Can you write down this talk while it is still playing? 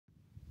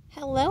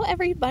Hello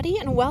everybody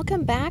and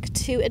welcome back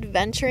to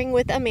Adventuring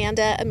with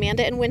Amanda.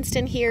 Amanda and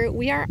Wynston here.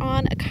 We are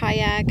on a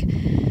kayak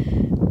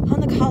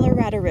on the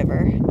Colorado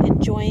River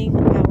enjoying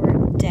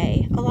our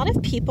day. A lot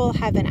of people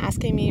have been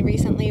asking me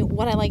recently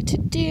what I like to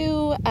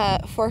do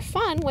for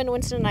fun when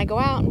Wynston and I go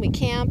out and we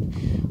camp.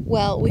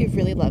 Well, we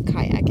really love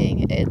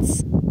kayaking.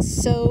 It's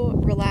so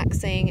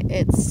relaxing.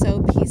 It's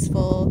so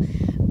peaceful.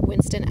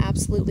 Wynston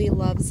absolutely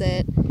loves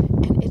it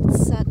and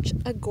it's such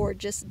a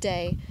gorgeous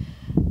day.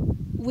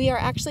 We are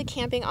actually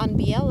camping on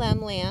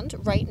BLM land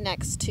right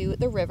next to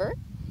the river.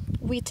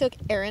 We took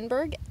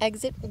Ehrenberg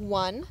exit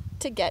 1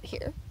 to get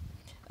here,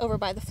 over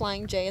by the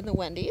Flying J and the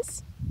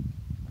Wendy's.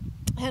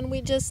 And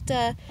we just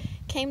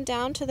came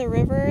down to the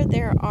river.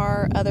 There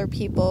are other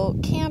people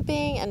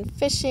camping and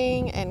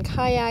fishing and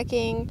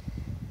kayaking,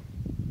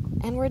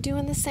 and we're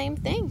doing the same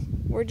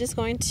thing. We're just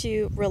going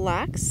to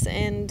relax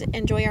and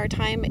enjoy our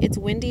time. It's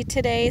windy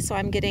today, so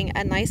I'm getting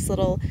a nice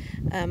little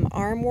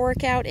arm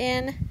workout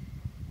in.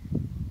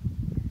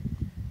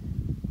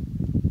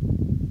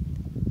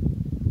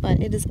 But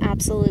it is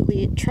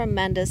absolutely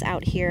tremendous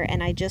out here,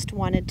 and I just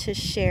wanted to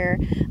share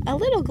a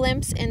little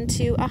glimpse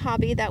into a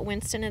hobby that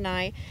Wynston and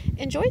I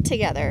enjoy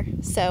together.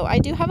 So I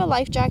do have a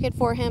life jacket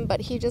for him,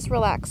 but he just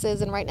relaxes,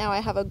 and right now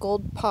I have a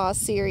Gold Paw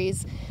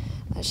series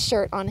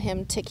shirt on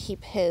him to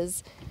keep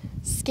his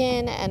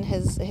skin and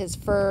his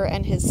fur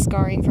and his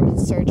scarring from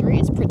his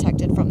surgeries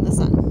protected from the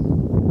sun.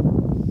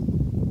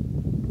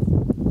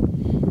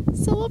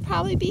 So we'll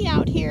probably be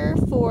out here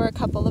for a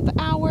couple of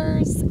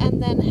hours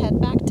and then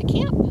head back to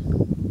camp.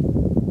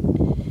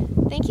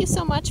 Thank you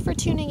so much for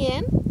tuning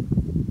in,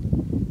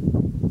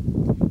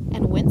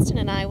 and Wynston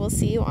and I will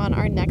see you on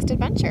our next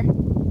adventure.